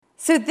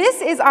So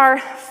this is our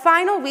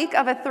final week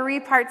of a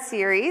 3-part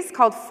series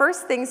called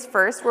First Things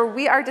First, where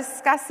we are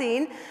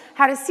discussing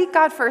how to seek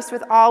God first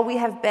with all we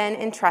have been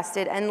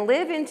entrusted and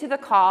live into the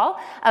call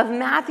of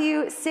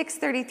Matthew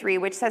 6:33,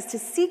 which says to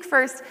seek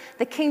first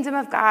the kingdom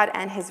of God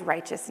and his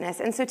righteousness.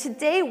 And so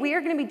today we are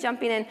going to be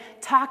jumping in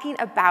talking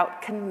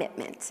about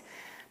commitment.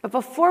 But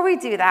before we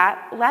do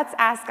that, let's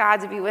ask God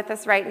to be with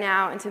us right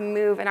now and to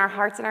move in our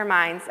hearts and our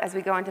minds as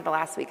we go into the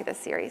last week of this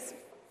series.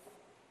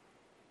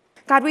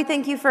 God, we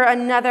thank you for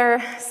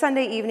another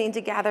Sunday evening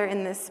to gather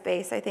in this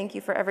space. I thank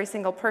you for every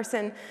single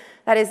person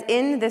that is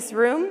in this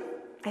room.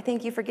 I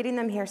thank you for getting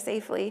them here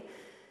safely.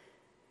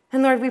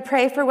 And Lord, we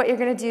pray for what you're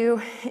going to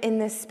do in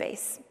this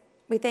space.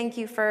 We thank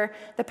you for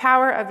the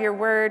power of your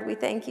word. We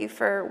thank you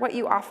for what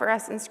you offer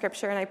us in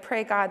Scripture. And I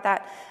pray, God,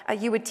 that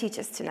you would teach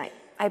us tonight.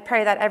 I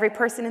pray that every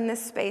person in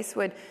this space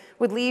would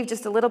leave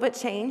just a little bit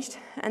changed,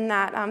 and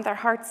that their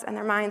hearts and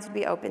their minds would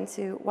be open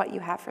to what you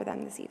have for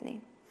them this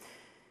evening.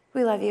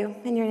 We love you.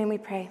 In your name we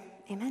pray.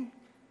 Amen.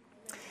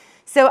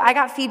 So I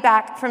got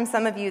feedback from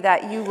some of you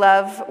that you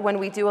love when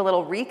we do a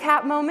little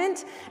recap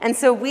moment. And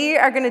so we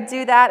are going to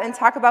do that and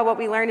talk about what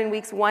we learned in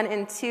weeks 1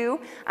 and 2.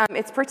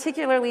 It's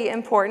particularly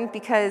important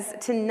because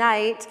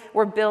tonight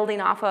we're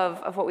building off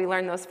of what we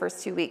learned those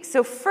first 2 weeks.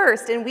 So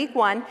first, in week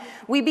 1,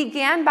 we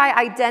began by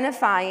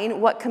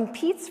identifying what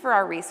competes for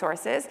our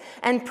resources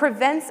and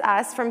prevents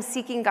us from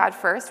seeking God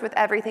first with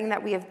everything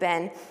that we have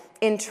been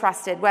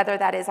entrusted, whether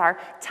that is our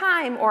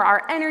time or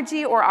our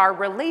energy or our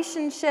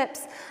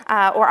relationships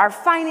or our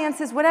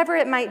finances, whatever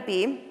it might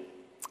be.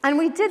 And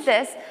we did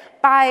this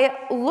by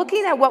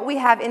looking at what we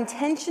have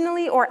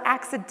intentionally or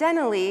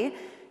accidentally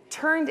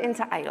turned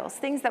into idols,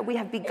 things that we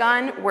have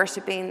begun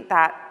worshiping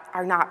that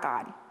are not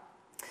God.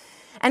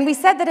 And we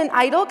said that an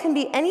idol can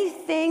be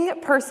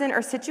anything, person,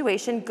 or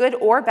situation, good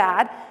or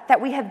bad,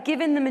 that we have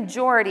given the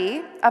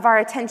majority of our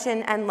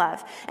attention and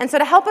love. And so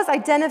to help us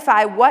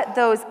identify what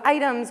those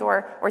items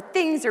or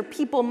things or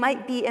people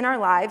might be in our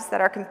lives that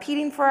are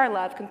competing for our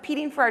love,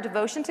 competing for our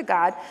devotion to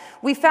God,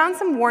 we found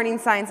some warning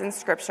signs in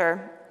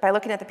Scripture by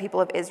looking at the people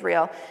of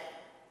Israel.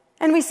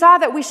 And we saw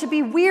that we should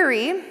be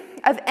weary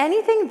of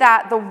anything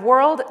that the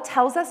world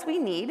tells us we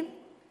need,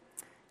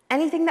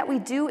 anything that we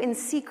do in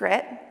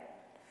secret,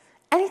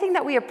 anything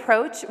that we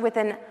approach with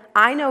an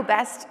I know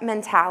best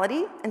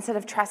mentality instead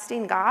of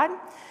trusting God.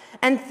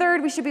 And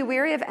third, we should be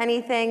wary of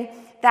anything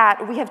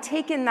that we have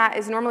taken that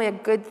is normally a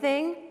good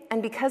thing,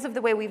 and because of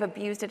the way we've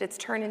abused it, it's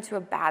turned into a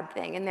bad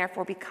thing and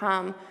therefore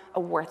become a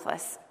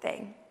worthless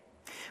thing.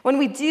 When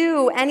we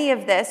do any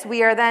of this,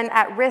 we are then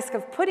at risk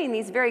of putting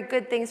these very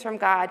good things from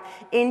God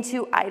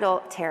into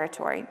idol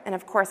territory. And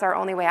of course, our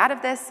only way out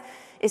of this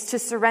is to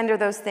surrender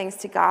those things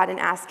to God and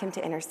ask him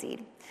to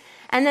intercede.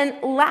 And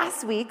then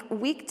last week,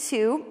 week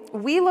 2,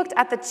 we looked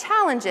at the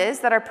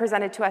challenges that are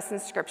presented to us in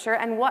Scripture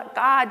and what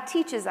God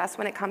teaches us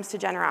when it comes to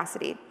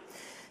generosity.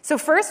 So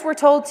first, we're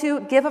told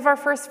to give of our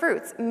first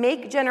fruits,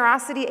 make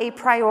generosity a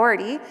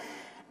priority.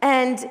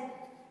 And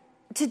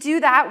to do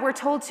that, we're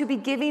told to be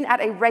giving at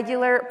a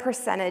regular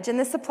percentage. And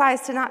this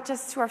applies to not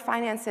just to our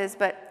finances,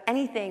 but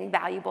anything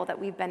valuable that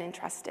we've been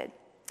entrusted.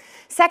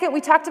 Second,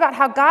 we talked about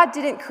how God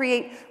didn't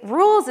create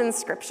rules in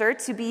Scripture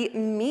to be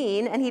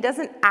mean, and he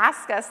doesn't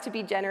ask us to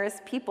be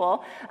generous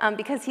people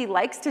because he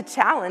likes to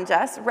challenge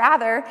us.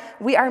 Rather,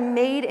 we are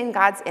made in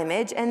God's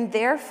image, and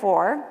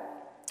therefore,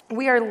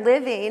 we are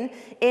living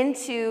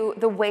into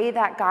the way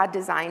that God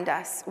designed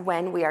us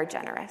when we are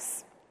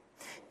generous.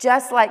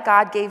 Just like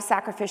God gave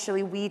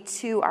sacrificially, we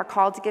too are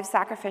called to give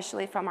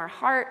sacrificially from our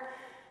heart,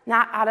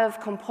 not out of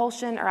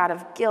compulsion or out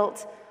of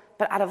guilt,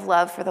 but out of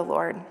love for the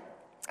Lord.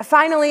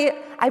 Finally,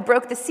 I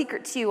broke the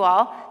secret to you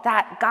all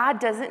that God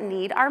doesn't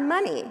need our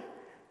money.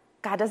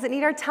 God doesn't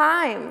need our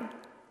time.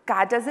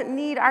 God doesn't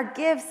need our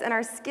gifts and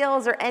our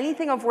skills or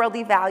anything of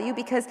worldly value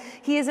because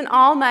he is an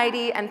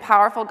almighty and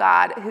powerful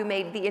God who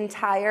made the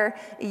entire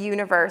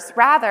universe.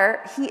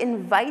 Rather, he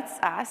invites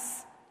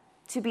us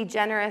to be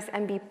generous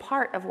and be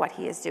part of what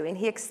he is doing.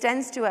 He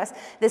extends to us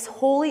this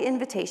holy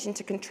invitation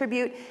to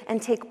contribute and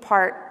take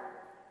part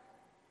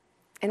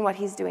in what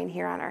he's doing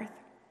here on earth.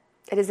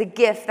 It is a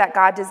gift that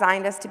God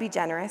designed us to be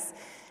generous,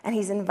 and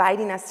he's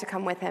inviting us to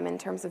come with him in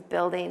terms of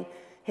building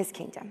his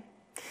kingdom.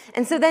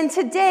 And so then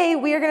today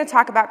we are going to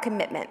talk about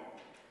commitment.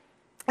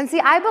 And see,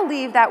 I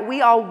believe that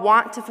we all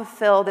want to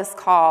fulfill this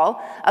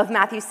call of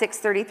Matthew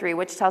 6:33,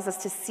 which tells us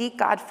to seek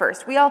God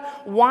first. We all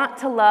want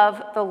to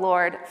love the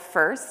Lord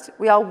first.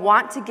 We all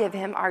want to give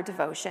him our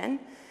devotion.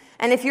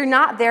 And if you're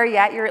not there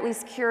yet, you're at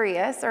least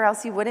curious, or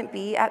else you wouldn't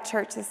be at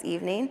church this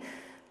evening.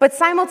 But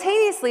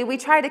simultaneously, we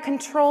try to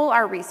control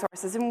our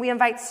resources, and we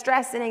invite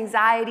stress and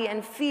anxiety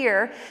and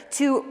fear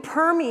to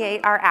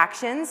permeate our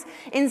actions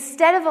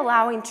instead of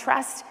allowing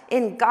trust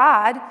in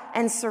God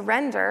and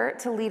surrender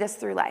to lead us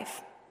through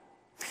life.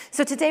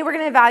 So today we're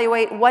going to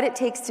evaluate what it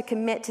takes to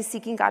commit to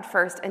seeking God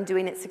first and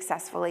doing it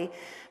successfully.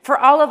 For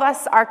all of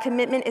us, our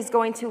commitment is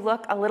going to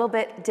look a little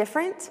bit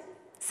different.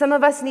 Some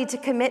of us need to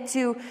commit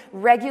to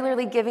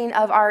regularly giving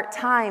of our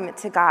time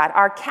to God.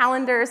 Our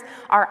calendars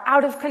are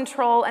out of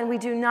control, and we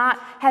do not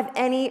have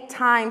any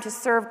time to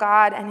serve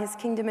God and his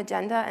kingdom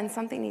agenda, and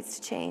something needs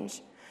to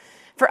change.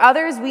 For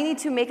others, we need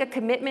to make a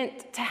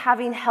commitment to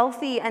having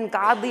healthy and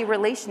godly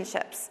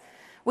relationships.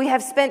 We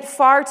have spent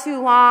far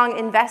too long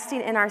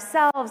investing in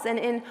ourselves and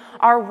in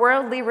our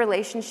worldly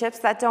relationships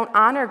that don't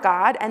honor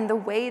God and the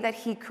way that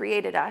he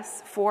created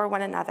us for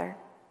one another.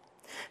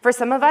 For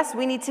some of us,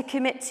 we need to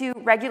commit to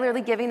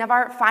regularly giving of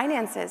our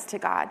finances to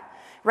God.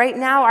 Right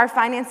now, our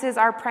finances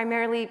are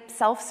primarily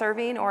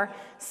self-serving or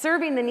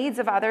serving the needs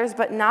of others,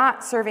 but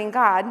not serving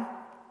God.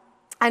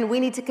 And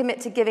we need to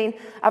commit to giving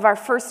of our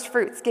first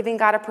fruits, giving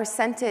God a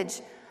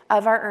percentage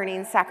of our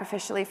earnings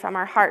sacrificially from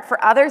our heart.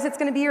 For others, it's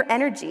going to be your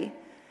energy.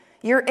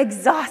 You're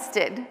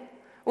exhausted.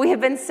 We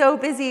have been so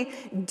busy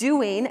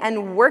doing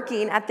and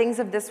working at things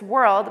of this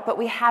world, but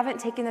we haven't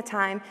taken the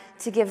time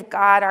to give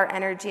God our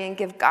energy and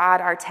give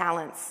God our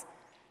talents.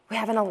 We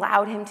haven't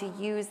allowed him to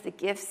use the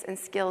gifts and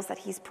skills that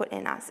he's put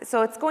in us.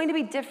 So it's going to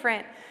be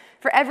different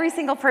for every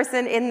single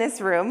person in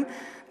this room,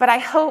 but I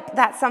hope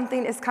that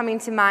something is coming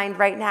to mind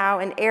right now,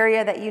 an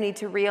area that you need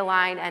to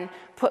realign and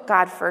put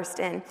God first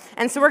in.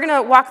 And so we're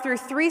going to walk through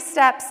 3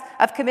 steps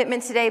of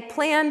commitment today: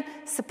 plan,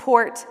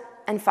 support,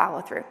 and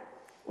follow through.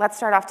 Let's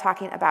start off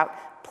talking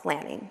about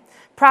planning.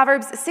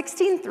 Proverbs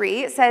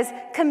 16:3 says,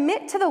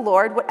 "Commit to the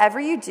Lord whatever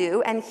you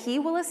do, and he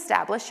will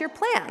establish your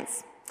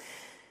plans."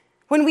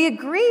 When we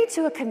agree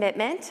to a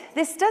commitment,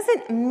 this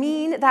doesn't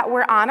mean that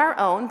we're on our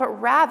own, but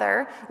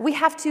rather we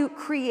have to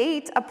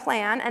create a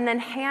plan and then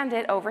hand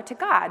it over to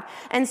God.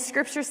 And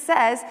Scripture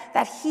says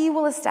that he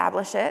will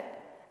establish it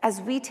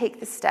as we take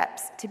the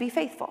steps to be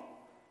faithful.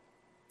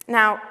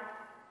 Now,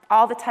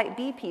 all the type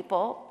B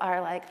people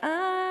are like,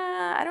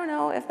 I don't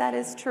know if that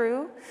is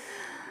true.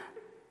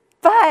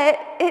 But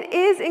it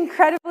is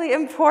incredibly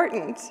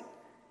important.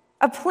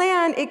 A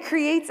plan, it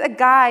creates a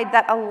guide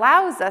that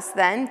allows us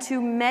then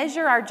to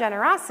measure our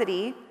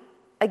generosity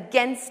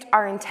against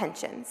our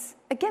intentions,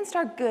 against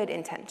our good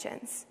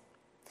intentions.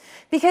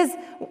 Because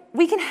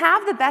we can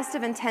have the best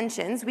of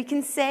intentions. We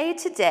can say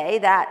today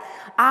that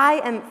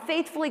I am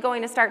faithfully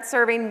going to start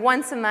serving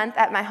once a month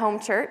at my home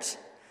church,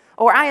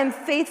 or I am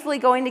faithfully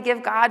going to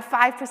give God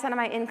 5% of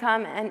my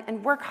income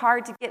and work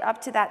hard to get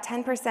up to that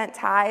 10%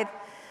 tithe.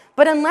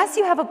 But unless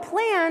you have a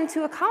plan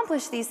to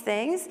accomplish these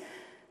things,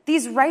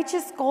 these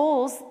righteous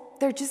goals,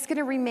 they're just going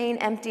to remain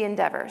empty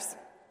endeavors.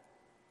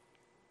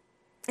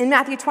 In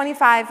Matthew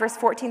 25, verse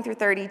 14 through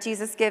 30,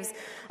 Jesus gives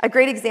a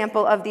great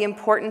example of the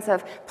importance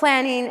of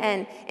planning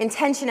and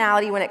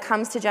intentionality when it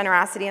comes to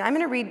generosity. And I'm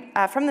going to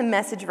read from the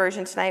Message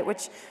version tonight,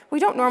 which we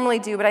don't normally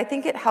do, but I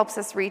think it helps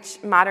us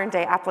reach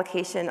modern-day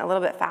application a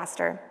little bit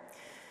faster.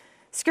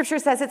 Scripture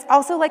says, "It's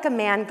also like a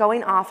man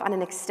going off on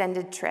an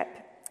extended trip.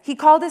 He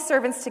called his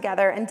servants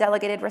together and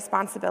delegated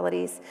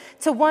responsibilities.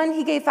 To one,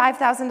 he gave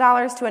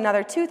 $5,000, to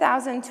another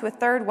 $2,000, to a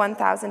third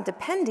 $1,000,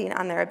 depending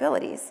on their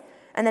abilities.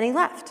 And then he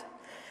left.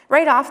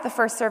 Right off, the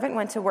first servant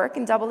went to work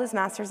and doubled his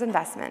master's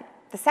investment.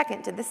 The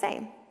second did the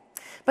same.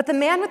 But the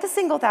man with the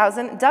single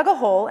thousand dug a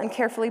hole and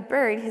carefully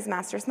buried his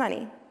master's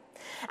money.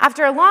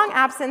 After a long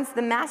absence,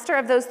 the master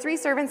of those 3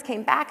 servants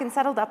came back and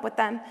settled up with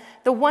them.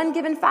 The one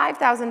given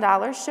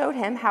 $5,000 showed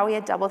him how he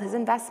had doubled his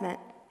investment.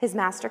 His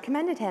master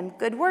commended him.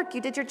 'Good work, you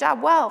did your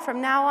job well.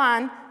 From now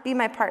on, be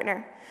my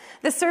partner.'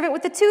 The servant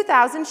with the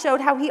 2,000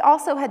 showed how he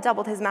also had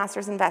doubled his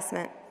master's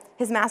investment.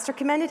 His master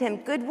commended him.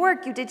 'Good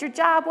work, you did your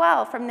job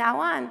well. From now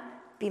on,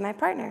 be my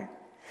partner.'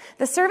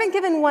 The servant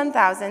given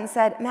 1,000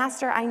 said,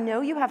 'Master, I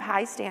know you have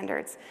high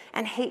standards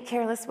and hate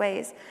careless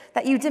ways,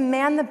 that you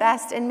demand the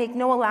best and make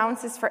no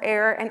allowances for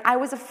error, and I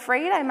was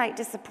afraid I might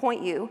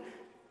disappoint you.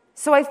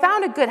 So I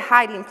found a good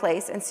hiding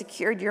place and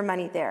secured your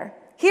money there.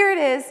 Here it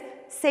is,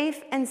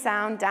 safe and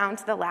sound down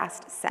to the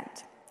last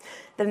cent.'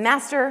 The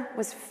master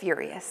was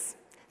furious.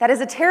 'That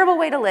is a terrible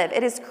way to live.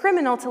 It is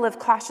criminal to live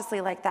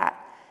cautiously like that.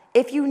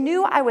 If you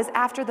knew I was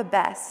after the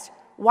best,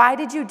 why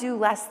did you do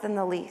less than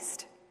the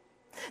least?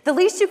 The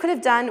least you could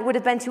have done would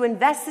have been to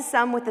invest the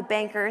sum with the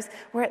bankers,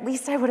 where at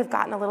least I would have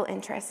gotten a little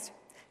interest.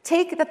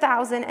 Take the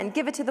 1,000 and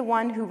give it to the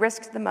one who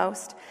risked the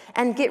most,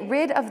 and get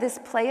rid of this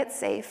play it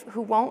safe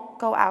who won't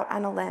go out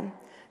on a limb.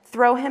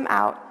 Throw him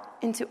out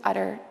into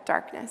utter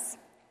darkness."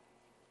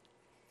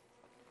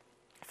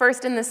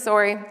 First, in this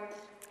story,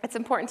 it's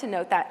important to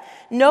note that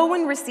no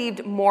one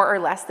received more or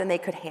less than they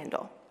could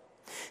handle.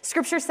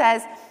 Scripture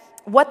says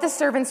what the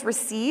servants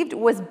received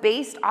was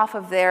based off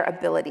of their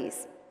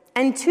abilities.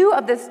 And 2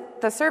 of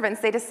the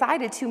servants, they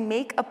decided to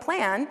make a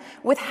plan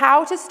with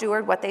how to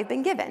steward what they've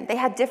been given. They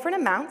had different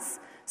amounts,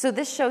 so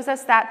this shows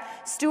us that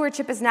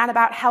stewardship is not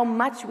about how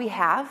much we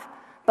have,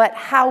 but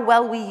how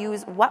well we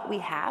use what we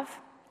have.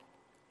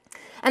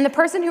 And the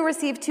person who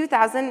received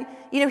 2,000,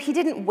 he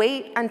didn't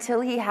wait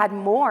until he had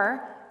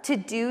more to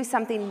do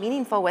something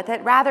meaningful with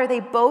it. Rather, they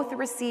both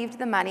received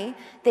the money,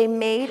 they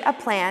made a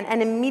plan,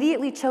 and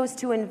immediately chose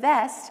to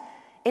invest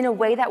in a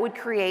way that would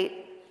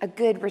create a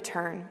good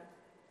return.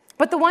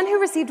 But the one who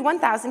received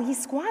 1,000, he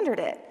squandered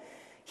it.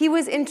 He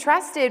was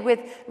entrusted with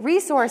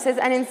resources,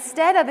 and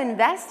instead of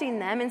investing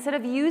them, instead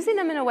of using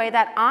them in a way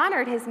that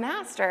honored his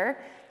master,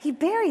 he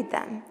buried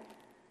them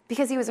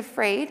because he was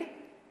afraid,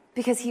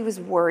 because he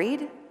was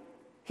worried.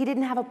 He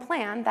didn't have a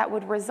plan that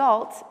would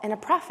result in a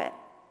profit.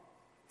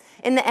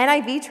 In the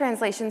NIV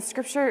translation,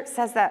 Scripture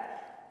says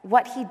that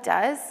what he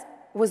does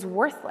was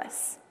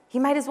worthless. He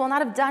might as well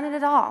not have done it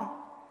at all.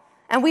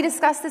 And we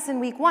discussed this in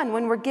week 1.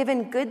 When we're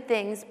given good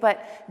things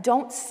but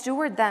don't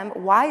steward them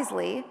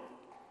wisely,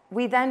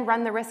 we then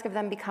run the risk of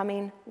them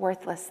becoming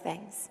worthless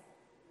things.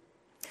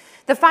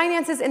 The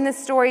finances in this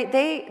story,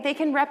 they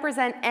can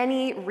represent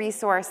any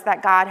resource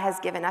that God has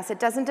given us.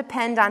 It doesn't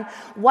depend on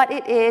what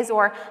it is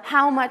or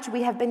how much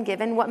we have been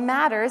given. What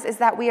matters is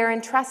that we are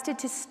entrusted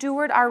to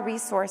steward our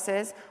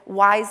resources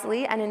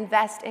wisely and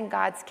invest in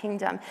God's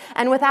kingdom.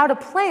 And without a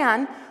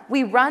plan,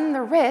 we run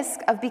the risk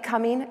of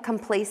becoming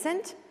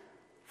complacent,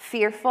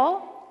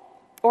 fearful,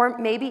 or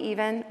maybe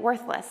even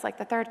worthless, like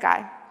the third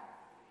guy.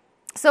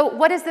 So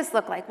what does this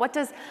look like? What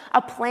does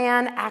a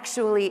plan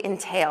actually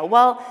entail?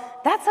 Well,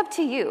 that's up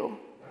to you,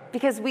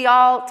 because we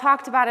all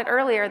talked about it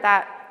earlier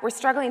that we're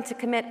struggling to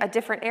commit a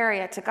different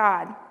area to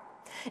God.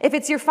 If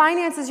it's your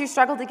finances you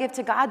struggle to give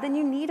to God, then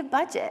you need a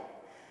budget.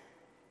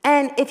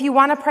 And if you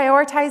want to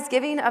prioritize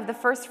giving of the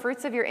first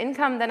fruits of your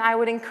income, then I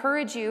would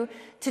encourage you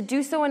to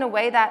do so in a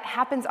way that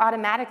happens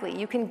automatically.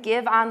 You can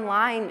give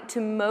online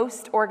to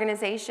most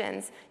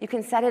organizations. You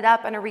can set it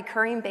up on a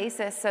recurring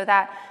basis so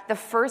that the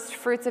first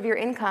fruits of your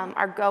income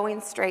are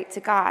going straight to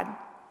God.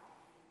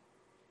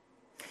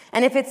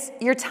 And if it's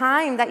your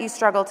time that you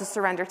struggle to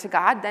surrender to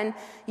God, then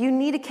you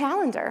need a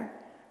calendar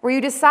where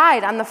you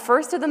decide on the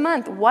first of the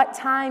month what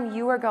time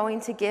you are going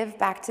to give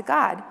back to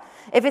God.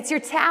 If it's your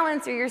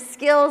talents or your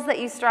skills that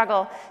you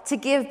struggle to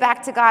give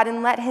back to God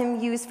and let Him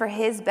use for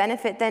His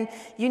benefit, then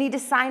you need to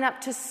sign up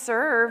to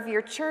serve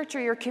your church or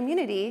your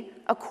community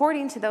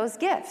according to those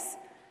gifts.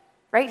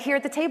 Right here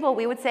at the table,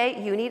 we would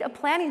say you need a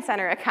Planning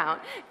Center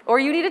account, or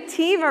you need a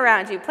team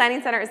around you.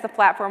 Planning Center is the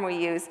platform we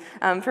use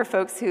for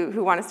folks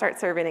who want to start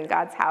serving in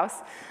God's house.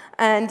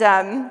 And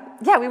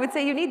we would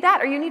say you need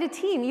that, or you need a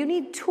team. You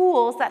need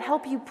tools that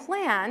help you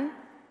plan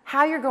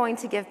how you're going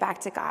to give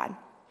back to God.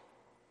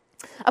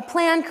 A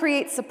plan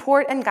creates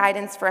support and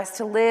guidance for us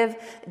to live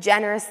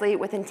generously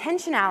with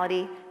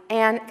intentionality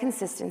and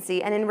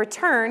consistency, and in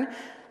return,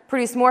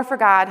 produce more for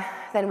God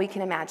than we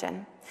can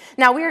imagine.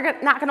 Now, we are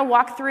not going to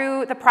walk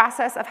through the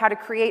process of how to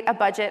create a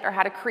budget or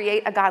how to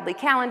create a godly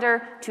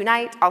calendar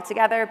tonight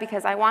altogether,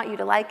 because I want you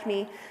to like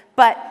me.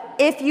 But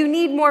if you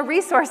need more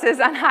resources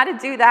on how to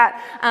do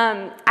that,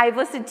 I've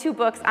listed 2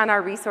 books on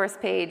our resource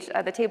page,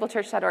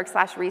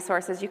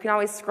 thetablechurch.org/resources. You can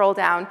always scroll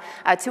down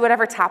to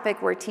whatever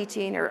topic we're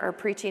teaching or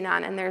preaching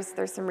on, and there's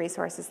some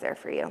resources there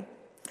for you.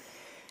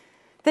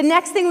 The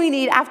next thing we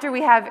need after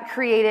we have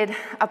created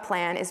a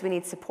plan is we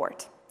need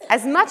support.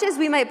 As much as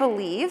we might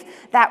believe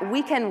that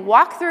we can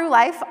walk through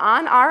life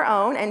on our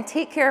own and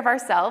take care of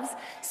ourselves,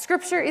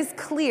 Scripture is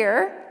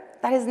clear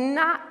that is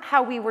not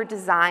how we were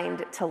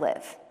designed to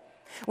live.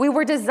 We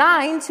were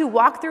designed to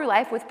walk through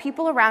life with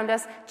people around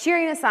us,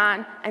 cheering us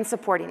on and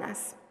supporting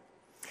us.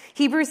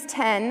 Hebrews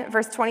 10,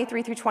 verse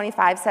 23 through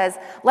 25 says,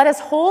 "Let us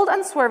hold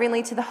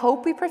unswervingly to the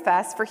hope we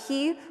profess, for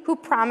He who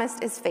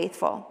promised is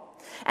faithful.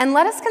 And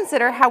let us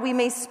consider how we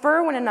may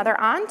spur one another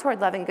on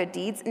toward love and good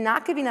deeds,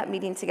 not giving up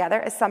meeting together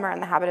as some are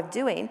in the habit of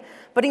doing,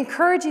 but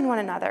encouraging one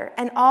another,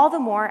 and all the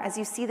more as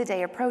you see the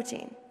day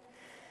approaching."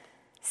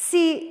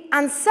 See,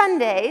 on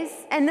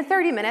Sundays and the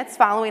 30 minutes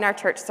following our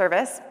church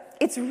service,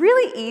 it's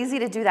really easy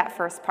to do that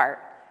first part.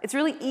 It's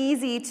really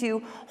easy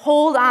to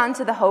hold on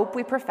to the hope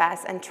we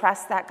profess and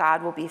trust that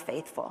God will be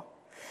faithful.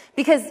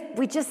 Because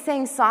we just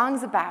sang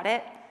songs about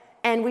it,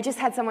 and we just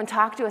had someone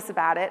talk to us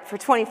about it for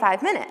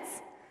 25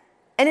 minutes.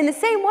 And in the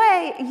same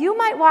way, you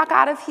might walk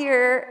out of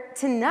here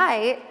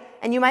tonight,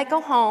 and you might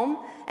go home,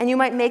 and you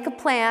might make a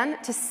plan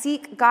to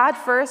seek God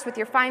first with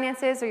your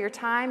finances or your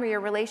time or your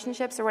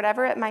relationships or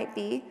whatever it might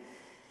be.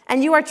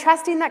 And you are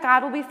trusting that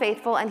God will be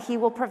faithful and He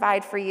will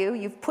provide for you.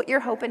 You've put your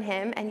hope in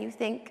Him, and you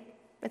think,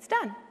 it's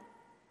done.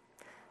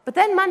 But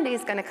then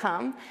Monday's going to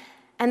come,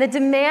 and the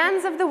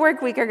demands of the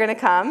work week are going to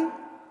come,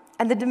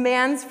 and the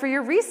demands for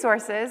your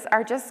resources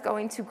are just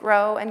going to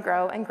grow and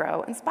grow and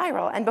grow and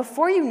spiral. And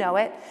before you know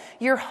it,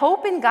 your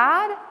hope in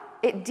God,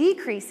 it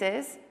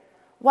decreases,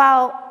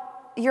 while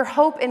your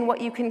hope in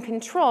what you can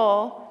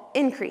control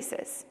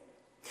increases.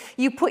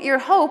 You put your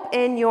hope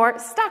in your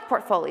stock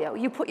portfolio.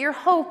 You put your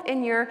hope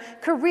in your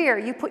career.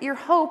 You put your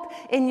hope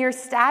in your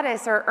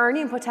status or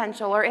earning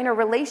potential or in a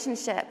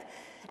relationship.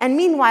 And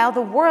meanwhile,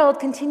 the world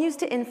continues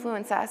to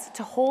influence us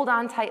to hold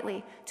on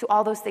tightly to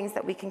all those things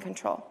that we can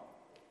control.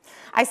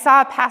 I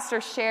saw a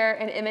pastor share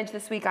an image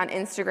this week on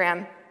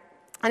Instagram,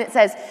 and it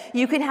says,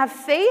 you can have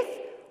faith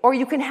or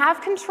you can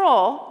have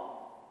control,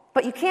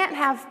 but you can't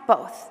have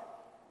both.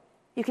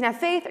 You can have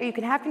faith or you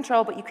can have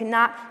control, but you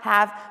cannot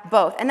have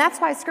both. And that's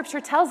why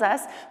Scripture tells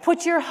us,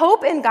 put your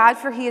hope in God,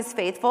 for He is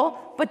faithful,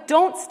 but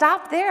don't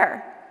stop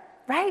there,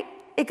 right?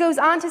 It goes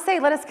on to say,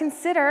 let us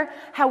consider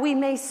how we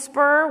may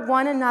spur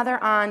one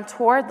another on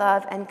toward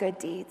love and good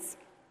deeds.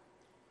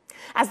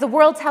 As the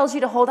world tells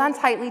you to hold on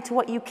tightly to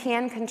what you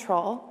can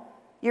control,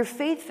 your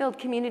faith-filled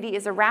community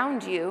is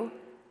around you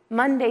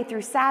Monday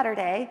through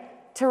Saturday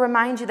to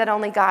remind you that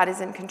only God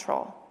is in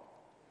control.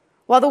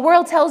 While the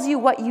world tells you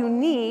what you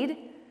need,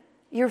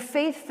 your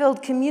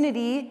faith-filled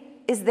community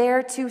is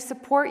there to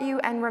support you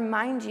and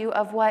remind you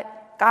of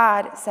what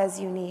God says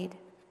you need.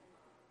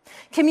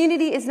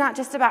 Community is not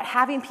just about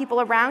having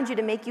people around you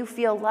to make you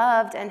feel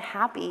loved and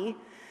happy.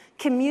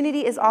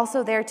 Community is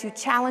also there to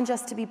challenge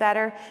us to be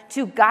better,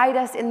 to guide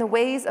us in the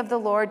ways of the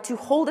Lord, to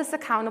hold us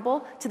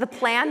accountable to the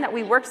plan that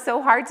we worked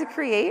so hard to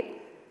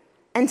create,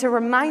 and to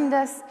remind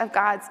us of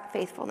God's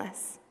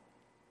faithfulness.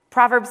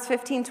 Proverbs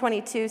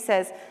 15:22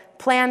 says,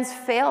 "Plans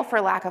fail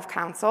for lack of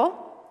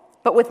counsel,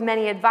 but with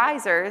many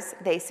advisors,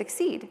 they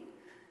succeed."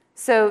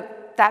 So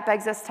that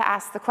begs us to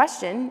ask the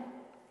question,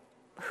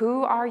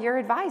 who are your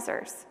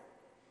advisors?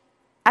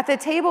 At the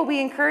table, we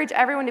encourage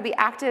everyone to be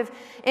active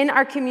in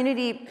our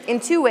community in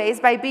two ways,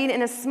 by being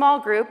in a small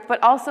group,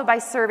 but also by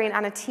serving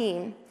on a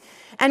team.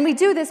 And we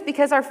do this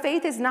because our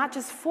faith is not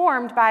just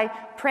formed by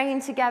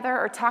praying together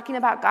or talking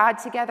about God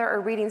together or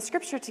reading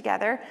scripture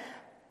together,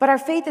 but our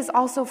faith is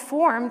also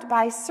formed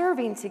by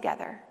serving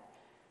together,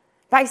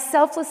 by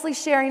selflessly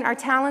sharing our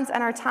talents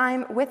and our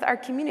time with our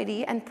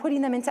community and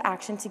putting them into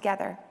action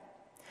together.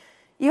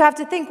 You have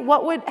to think,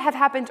 what would have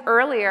happened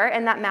earlier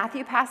in that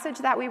Matthew passage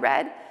that we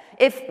read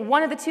if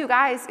one of the two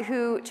guys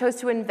who chose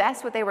to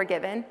invest what they were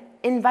given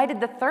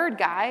invited the third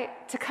guy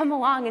to come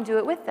along and do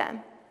it with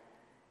them?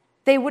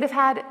 They would have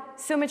had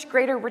so much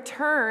greater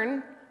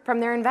return from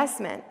their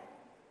investment.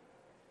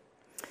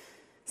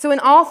 So in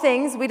all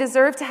things, we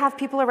deserve to have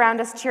people around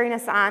us cheering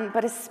us on,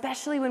 but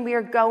especially when we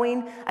are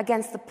going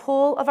against the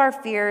pull of our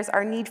fears,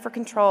 our need for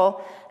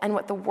control, and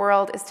what the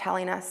world is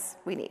telling us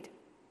we need.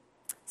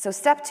 So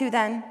step 2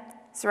 then,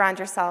 surround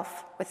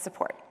yourself with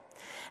support.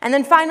 And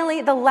then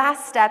finally, the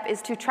last step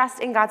is to trust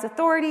in God's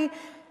authority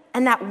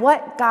and that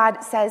what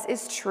God says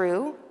is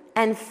true,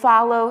 and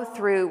follow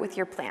through with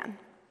your plan.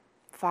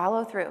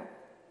 Follow through.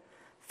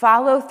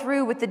 Follow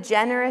through with the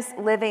generous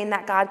living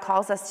that God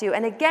calls us to.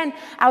 And again,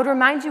 I would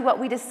remind you what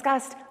we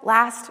discussed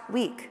last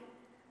week.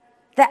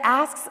 The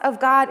asks of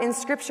God in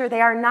Scripture,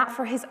 they are not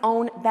for his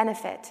own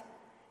benefit.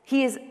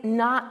 He is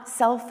not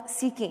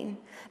self-seeking.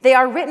 They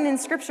are written in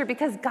Scripture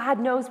because God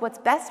knows what's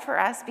best for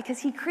us, because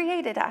he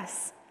created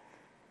us.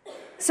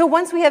 So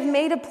once we have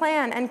made a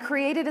plan and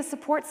created a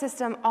support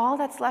system, all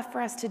that's left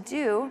for us to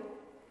do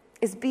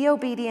is be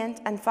obedient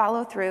and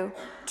follow through,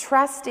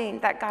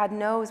 trusting that God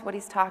knows what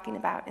he's talking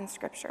about in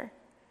Scripture.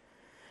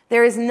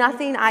 There is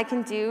nothing I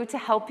can do to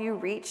help you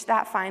reach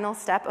that final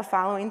step of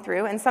following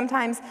through. And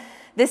sometimes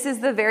this is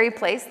the very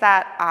place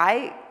that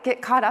I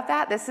get caught up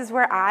at. This is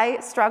where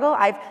I struggle.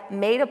 I've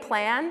made a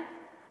plan.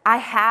 I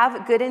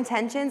have good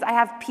intentions. I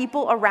have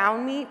people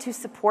around me to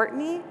support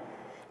me.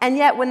 And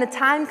yet when the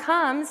time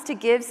comes to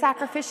give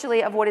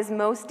sacrificially of what is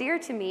most dear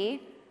to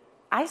me,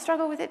 I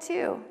struggle with it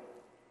too.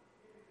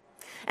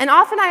 And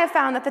often I have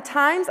found that the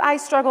times I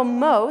struggle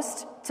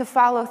most to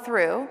follow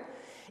through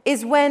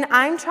is when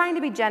I'm trying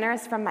to be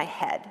generous from my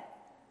head.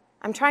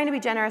 I'm trying to be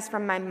generous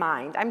from my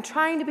mind. I'm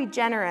trying to be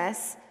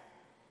generous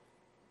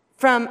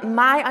from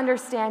my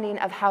understanding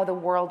of how the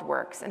world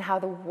works and how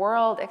the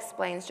world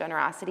explains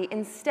generosity,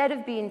 instead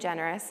of being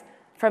generous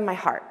from my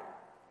heart.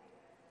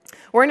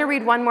 We're going to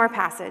read one more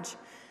passage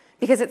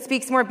because it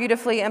speaks more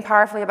beautifully and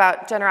powerfully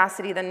about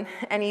generosity than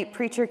any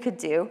preacher could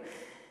do.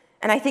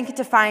 And I think it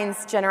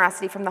defines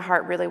generosity from the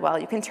heart really well.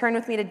 You can turn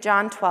with me to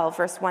John 12,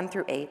 verse 1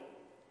 through 8.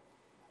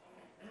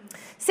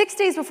 6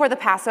 days before the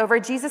Passover,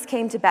 Jesus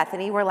came to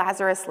Bethany, where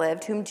Lazarus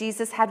lived, whom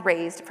Jesus had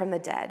raised from the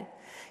dead.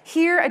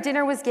 Here a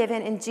dinner was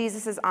given in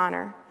Jesus'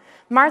 honor.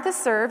 Martha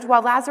served,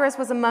 while Lazarus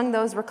was among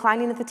those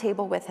reclining at the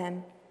table with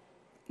him.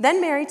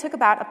 Then Mary took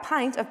about a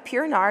pint of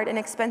pure nard, an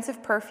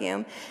expensive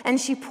perfume, and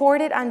she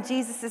poured it on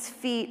Jesus'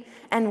 feet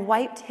and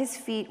wiped his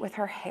feet with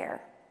her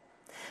hair.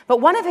 But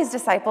one of his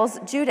disciples,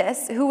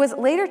 Judas, who was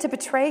later to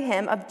betray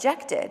him,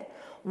 objected.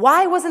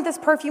 "Why wasn't this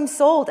perfume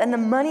sold and the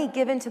money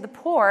given to the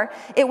poor?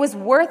 It was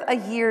worth a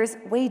year's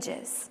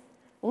wages."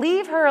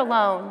 "Leave her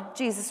alone,"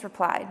 Jesus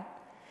replied.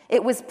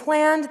 "It was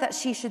planned that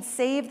she should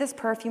save this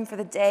perfume for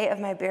the day of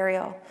my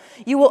burial.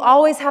 You will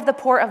always have the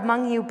poor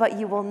among you, but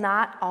you will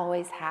not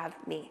always have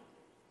me."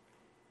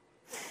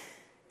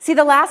 See,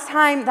 the last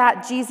time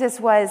that Jesus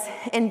was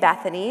in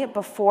Bethany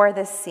before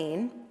this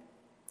scene,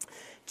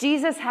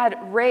 Jesus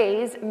had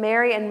raised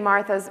Mary and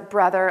Martha's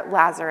brother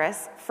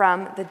Lazarus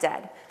from the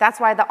dead. That's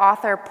why the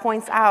author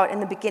points out in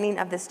the beginning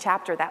of this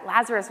chapter that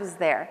Lazarus was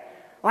there.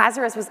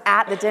 Lazarus was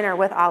at the dinner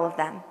with all of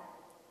them.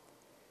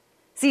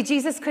 See,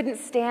 Jesus couldn't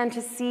stand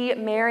to see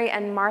Mary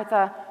and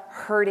Martha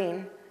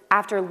hurting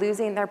after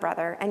losing their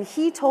brother, and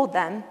he told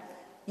them,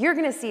 "You're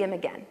going to see him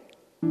again.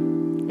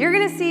 You're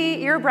going to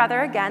see your brother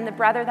again, the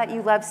brother that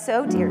you love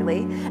so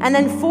dearly." And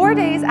then 4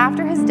 days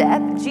after his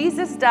death,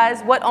 Jesus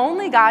does what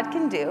only God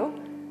can do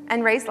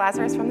and raise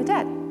Lazarus from the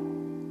dead.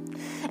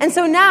 And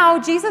so now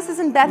Jesus is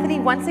in Bethany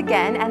once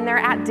again, and they're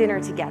at dinner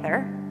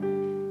together,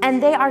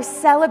 and they are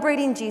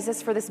celebrating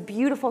Jesus for this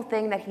beautiful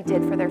thing that he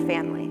did for their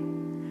family.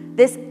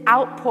 this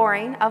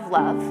outpouring of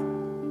love,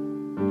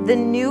 the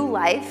new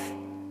life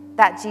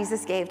that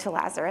Jesus gave to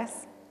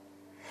Lazarus.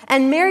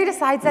 And Mary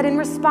decides that in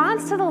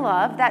response to the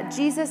love that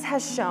Jesus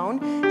has shown,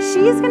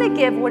 she is going to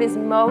give what is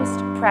most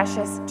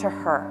precious to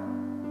her.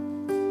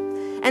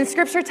 And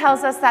Scripture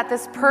tells us that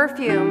this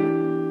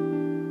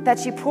perfume that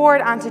she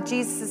poured onto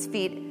Jesus'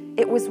 feet,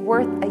 it was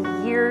worth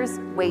a year's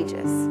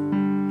wages.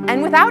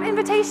 And without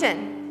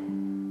invitation,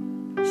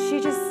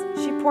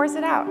 she pours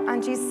it out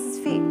on Jesus'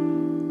 feet.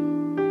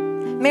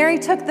 Mary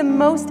took the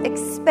most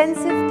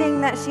expensive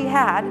thing that she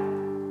had,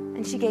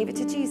 and she gave it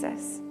to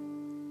Jesus.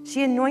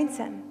 She anoints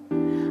him.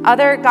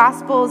 Other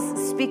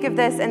Gospels speak of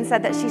this and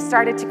said that she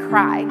started to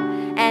cry,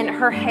 and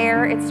her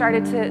hair, it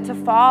started to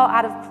fall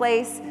out of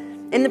place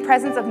in the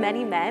presence of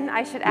many men,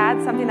 I should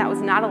add, something that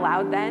was not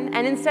allowed then.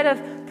 And instead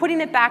of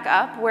putting it back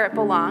up where it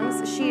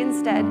belongs, she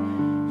instead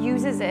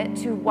uses it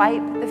to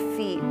wipe the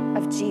feet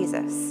of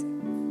Jesus.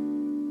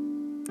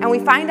 And we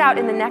find out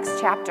in the next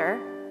chapter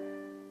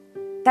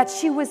that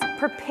she was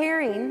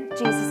preparing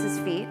Jesus'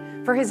 feet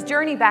for his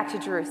journey back to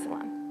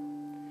Jerusalem.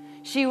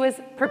 She was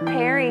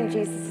preparing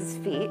Jesus'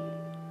 feet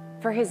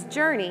for his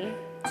journey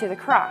to the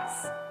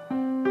cross.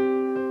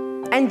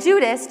 And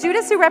Judas,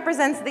 who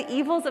represents the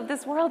evils of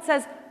this world,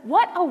 says,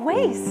 "What a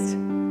waste.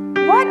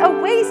 What a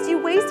waste. You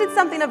wasted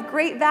something of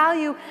great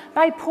value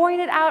by pouring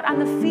it out on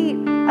the feet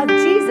of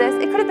Jesus.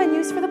 It could have been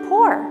used for the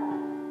poor."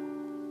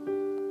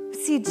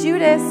 See,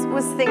 Judas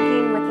was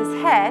thinking with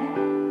his head,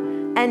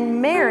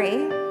 and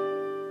Mary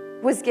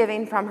was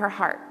giving from her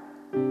heart.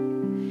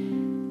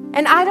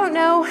 And I don't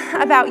know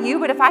about you,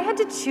 but if I had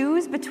to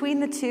choose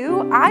between the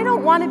two, I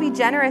don't want to be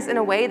generous in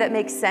a way that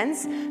makes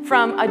sense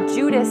from a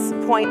Judas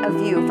point of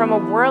view, from a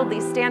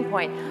worldly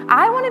standpoint.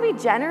 I want to be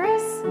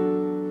generous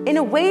in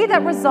a way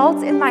that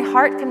results in my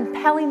heart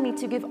compelling me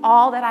to give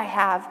all that I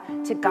have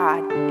to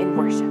God in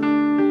worship.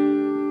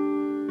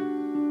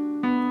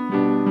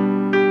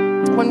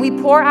 When we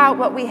pour out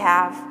what we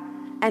have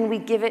and we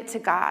give it to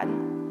God,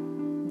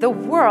 the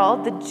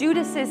world, the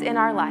Judases in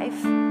our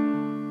life,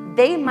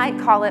 they might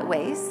call it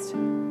waste,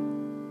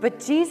 but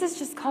Jesus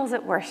just calls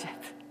it worship.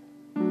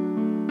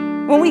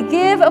 When we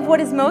give of what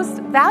is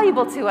most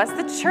valuable to us,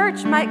 the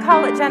church might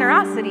call it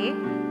generosity,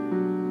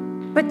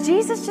 but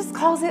Jesus just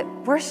calls it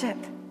worship.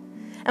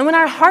 And when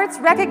our hearts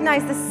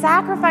recognize the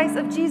sacrifice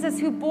of Jesus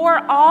who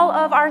bore all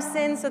of our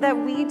sins so that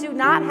we do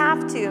not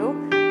have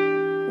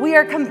to, we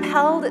are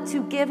compelled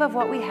to give of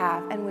what we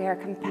have, and we are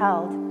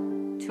compelled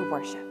to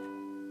worship.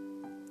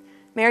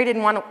 Mary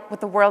didn't want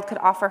what the world could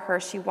offer her.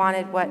 She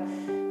wanted what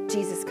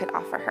Jesus could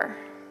offer her.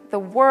 The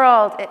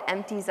world, it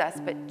empties us,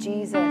 but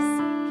Jesus,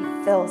 he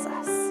fills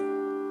us.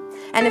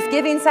 And if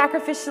giving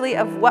sacrificially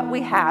of what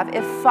we have,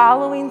 if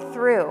following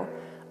through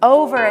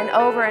over and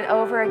over and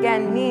over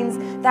again means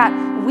that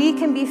we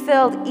can be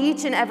filled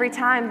each and every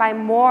time by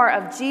more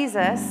of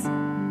Jesus,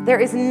 there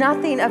is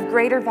nothing of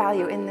greater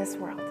value in this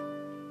world.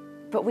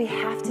 But we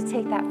have to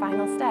take that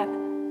final step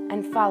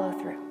and follow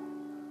through.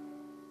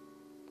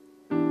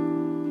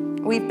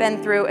 We've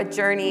been through a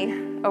journey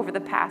over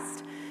the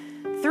past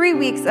 3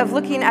 weeks of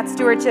looking at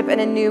stewardship in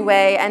a new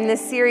way, and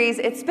this series,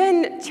 it's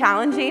been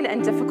challenging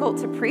and difficult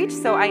to preach,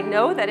 so I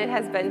know that it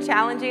has been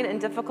challenging and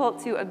difficult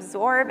to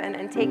absorb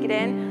and take it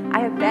in. I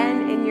have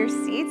been in your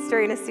seats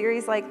during a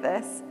series like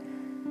this.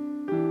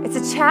 It's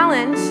a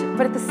challenge,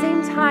 but at the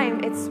same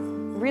time, it's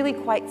really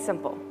quite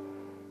simple.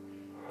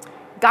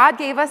 God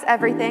gave us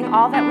everything,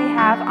 all that we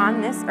have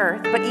on this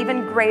earth, but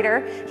even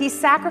greater, he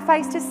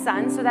sacrificed his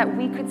son so that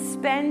we could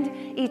spend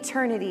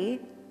eternity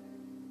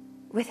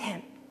with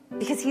him,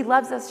 because he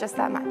loves us just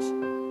that much.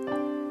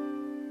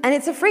 And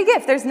it's a free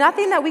gift. There's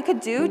nothing that we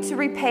could do to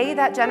repay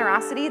that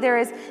generosity. There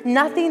is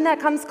nothing that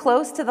comes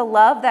close to the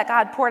love that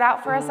God poured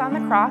out for us on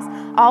the cross.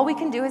 All we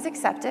can do is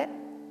accept it.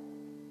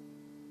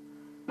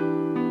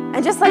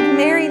 And just like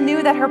Mary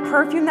knew that her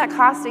perfume that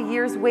cost a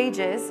year's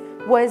wages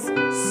was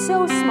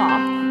so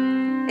small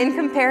in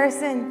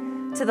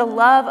comparison to the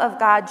love of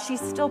God, she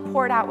still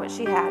poured out what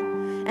she had.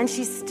 And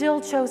she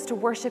still chose to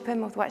worship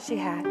him with what she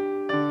had.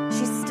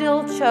 She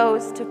still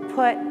chose to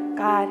put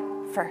God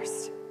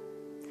first.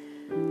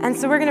 And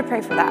so we're going to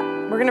pray for that.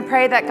 We're going to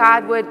pray that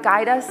God would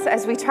guide us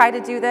as we try to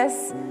do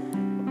this.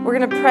 We're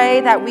going to pray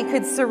that we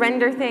could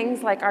surrender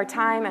things like our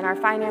time and our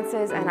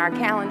finances and our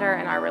calendar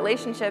and our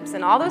relationships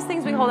and all those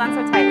things we hold on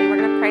so tightly. We're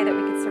going to pray that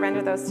we could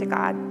surrender those to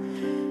God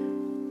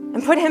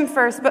and put him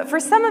first. But for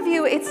some of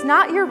you, it's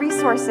not your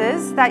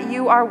resources that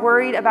you are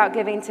worried about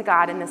giving to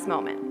God in this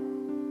moment.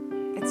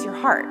 It's your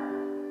heart.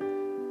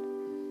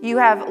 You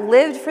have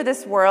lived for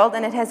this world,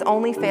 and it has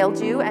only failed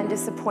you and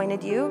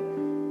disappointed you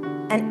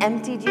and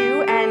emptied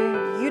you,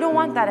 and you don't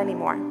want that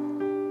anymore.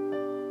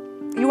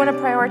 You want to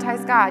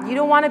prioritize God. You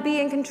don't want to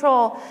be in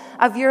control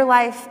of your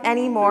life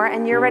anymore,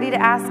 and you're ready to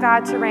ask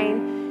God to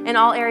reign in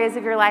all areas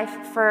of your life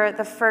for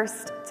the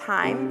first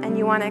time, and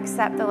you want to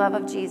accept the love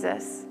of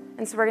Jesus.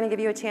 And so we're going to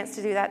give you a chance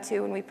to do that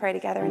too when we pray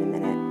together in a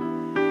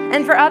minute.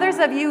 And for others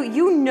of you,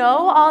 you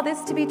know all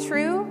this to be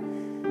true,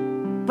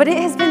 but it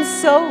has been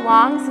so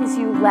long since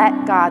you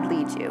let God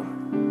lead you.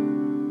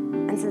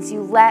 And since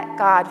you let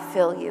God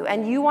fill you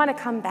and you want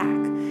to come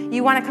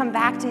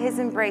back to his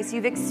embrace,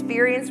 you've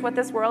experienced what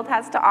this world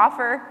has to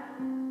offer,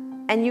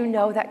 and you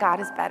know that God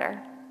is better.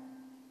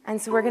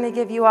 And so we're going to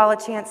give you all a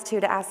chance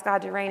to ask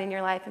God to reign in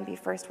your life and be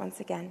first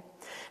once again.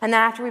 And then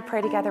after we pray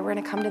together, we're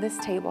going to come to this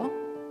table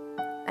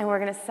and we're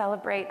going to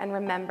celebrate and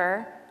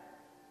remember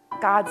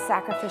God's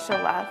sacrificial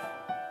love.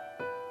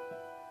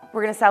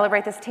 We're going to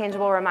celebrate this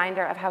tangible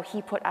reminder of how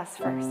he put us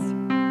first.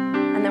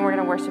 And then we're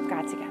going to worship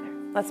God together.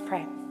 Let's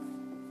pray.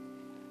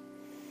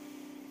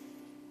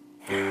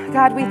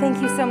 God, we thank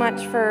you so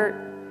much for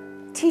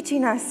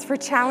teaching us, for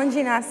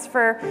challenging us,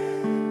 for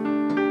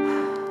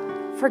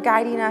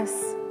guiding us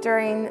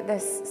during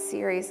this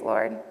series,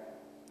 Lord.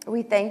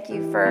 We thank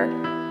you for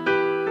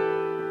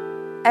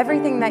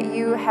everything that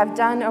you have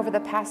done over the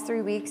past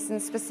 3 weeks,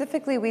 and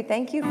specifically we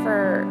thank you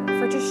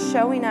for just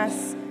showing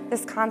us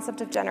this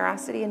concept of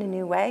generosity in a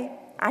new way.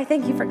 I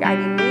thank you for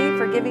guiding me,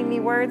 for giving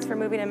me words, for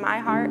moving in my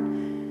heart.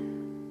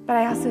 But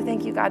I also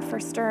thank you, God, for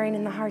stirring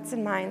in the hearts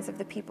and minds of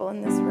the people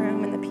in this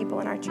room and the people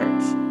in our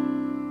church.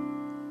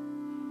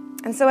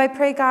 And so I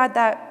pray, God,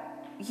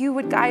 that you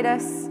would guide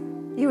us,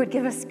 you would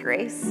give us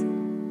grace,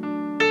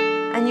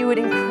 and you would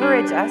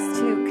encourage us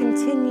to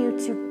continue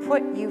to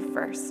put you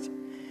first.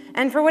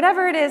 And for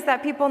whatever it is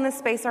that people in this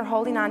space are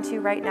holding on to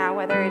right now,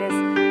 whether it is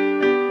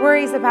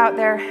worries about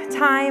their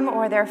time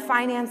or their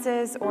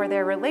finances or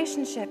their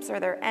relationships or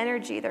their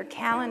energy, their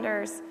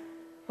calendars,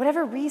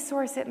 whatever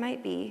resource it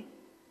might be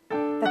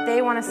that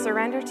they want to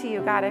surrender to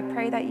you, God, I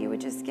pray that you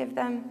would just give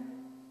them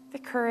the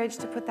courage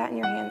to put that in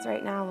your hands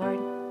right now, Lord.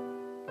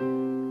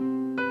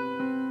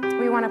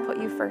 We want to put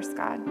you first,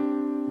 God.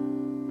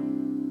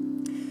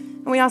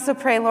 And we also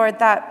pray, Lord,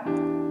 that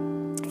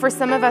for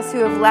some of us who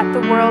have let the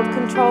world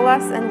control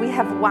us and we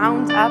have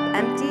wound up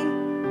empty,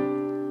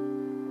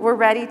 we're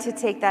ready to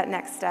take that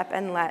next step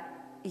and let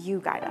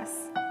you guide us.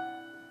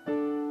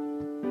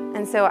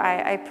 And so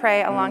I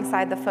pray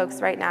alongside the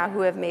folks right now who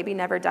have maybe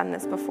never done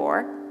this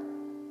before,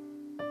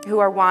 who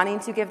are wanting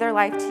to give their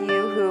life to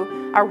you,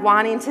 who are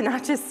wanting to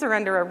not just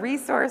surrender a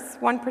resource,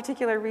 one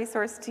particular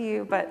resource to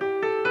you, but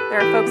there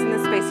are folks in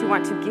this space who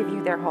want to give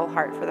you their whole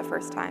heart for the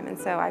first time. And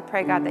so I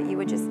pray, God, that you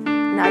would just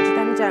nudge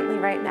them gently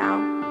right now.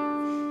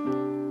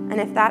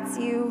 And if that's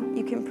you,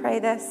 you can pray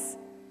this.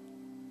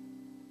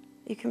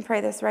 You can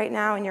pray this right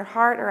now in your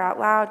heart or out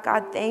loud.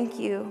 God, thank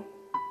you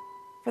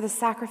for the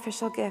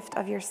sacrificial gift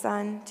of your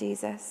Son,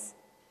 Jesus,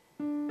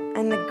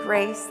 and the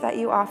grace that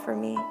you offer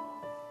me.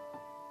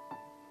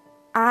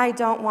 I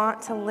don't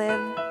want to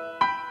live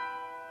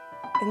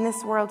in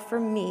this world for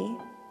me,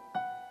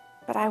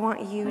 but I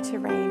want you to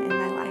reign in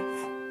my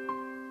life.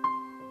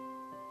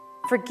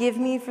 Forgive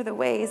me for the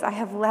ways I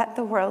have let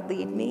the world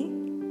lead me,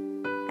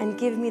 and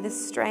give me the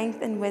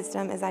strength and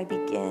wisdom as I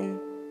begin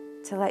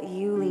to let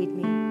you lead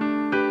me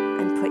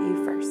and put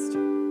you first.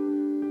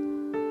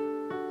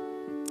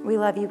 We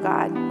love you,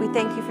 God. We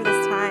thank you for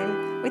this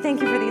time. We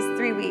thank you for these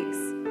 3 weeks.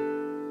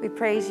 We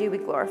praise you, we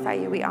glorify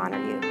you, we honor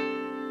you.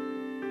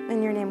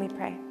 In your name we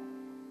pray.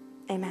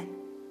 Amen.